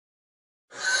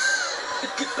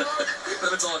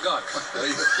Then it's all gone.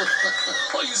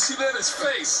 All you see then is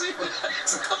face.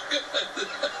 It's not good.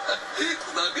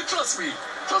 It's not good. Trust me.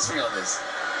 Trust me on this.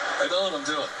 I know what I'm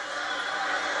doing.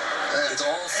 It's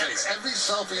all face. Every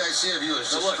selfie I see of you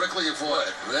is just strictly your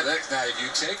forehead. Now, if you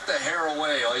take the hair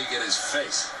away, all you get is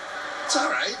face. It's all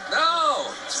right.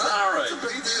 No, it's not all right. It's a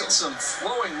big deal. Some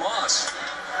flowing moss.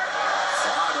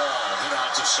 Fly ball hit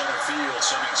out to center field,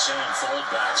 sending Sam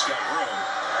Foldback's got room.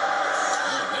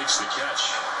 And makes the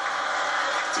catch.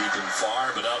 Deep and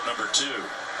far, but out number 2.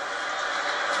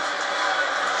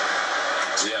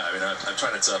 Yeah, I mean, I'm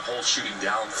trying to whole shooting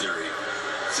down theory.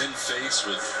 Thin face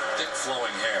with thick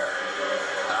flowing hair.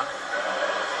 Huh?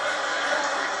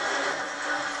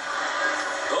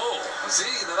 Oh, see,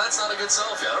 now that's not a good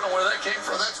selfie. I don't know where that came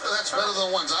from. Well, that's better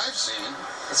than the ones I've seen.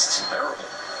 That's terrible.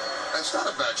 That's not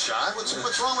a bad shot. What's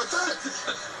wrong with that?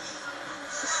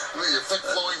 I mean, your thick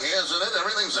flowing hair's in it.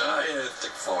 Everything's in it. Yeah,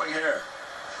 thick flowing hair.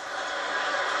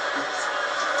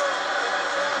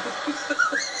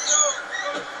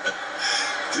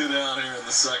 Two down here in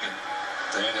the second.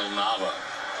 Daniel Nava.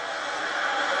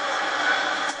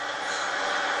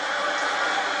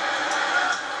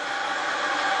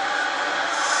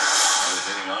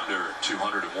 Hitting under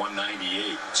 200 at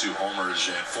 198. 2 homers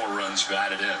and 4 runs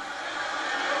batted in.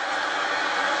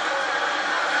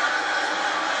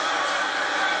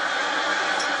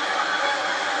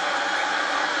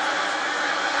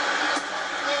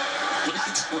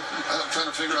 I'm trying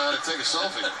to figure out how to take a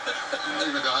selfie. I don't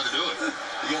even know how to do it.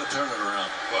 You got to turn it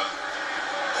around. What?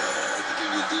 I think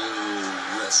if you do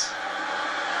this.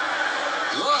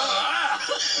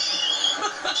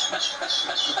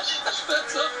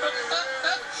 That's up.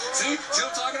 See what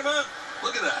I'm talking about?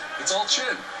 Look at that. It's all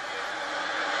chin.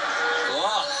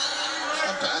 Oh.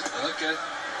 Not bad. Okay.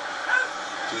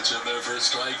 Pitch in there for a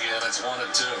strike, and it's 1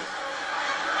 and 2.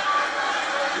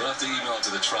 You'll have to email it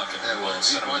to the truck and we'll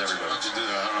send them to everybody. Why don't you do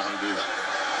that? I don't know how to do that.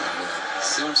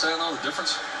 See what I'm saying, though? The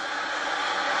difference?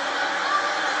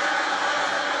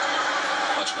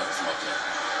 Much better from up there.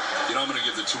 You know, I'm going to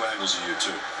give the 2 angles of you,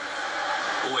 too.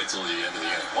 We'll wait till the end of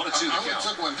the inning. 1 and 2 to count. I only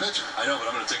took 1 pitcher. I know,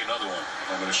 but I'm going to take another one.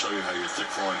 I'm going to show you how your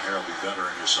thick flowing hair will be better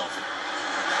in your selfie.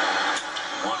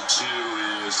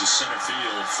 1-2 is to center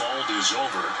field. Fold is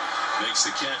over. Makes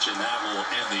the catch, and that will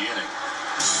end the inning.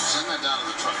 Send that down to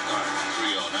the truck. All right, here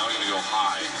we go. Now we're going to go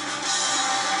high.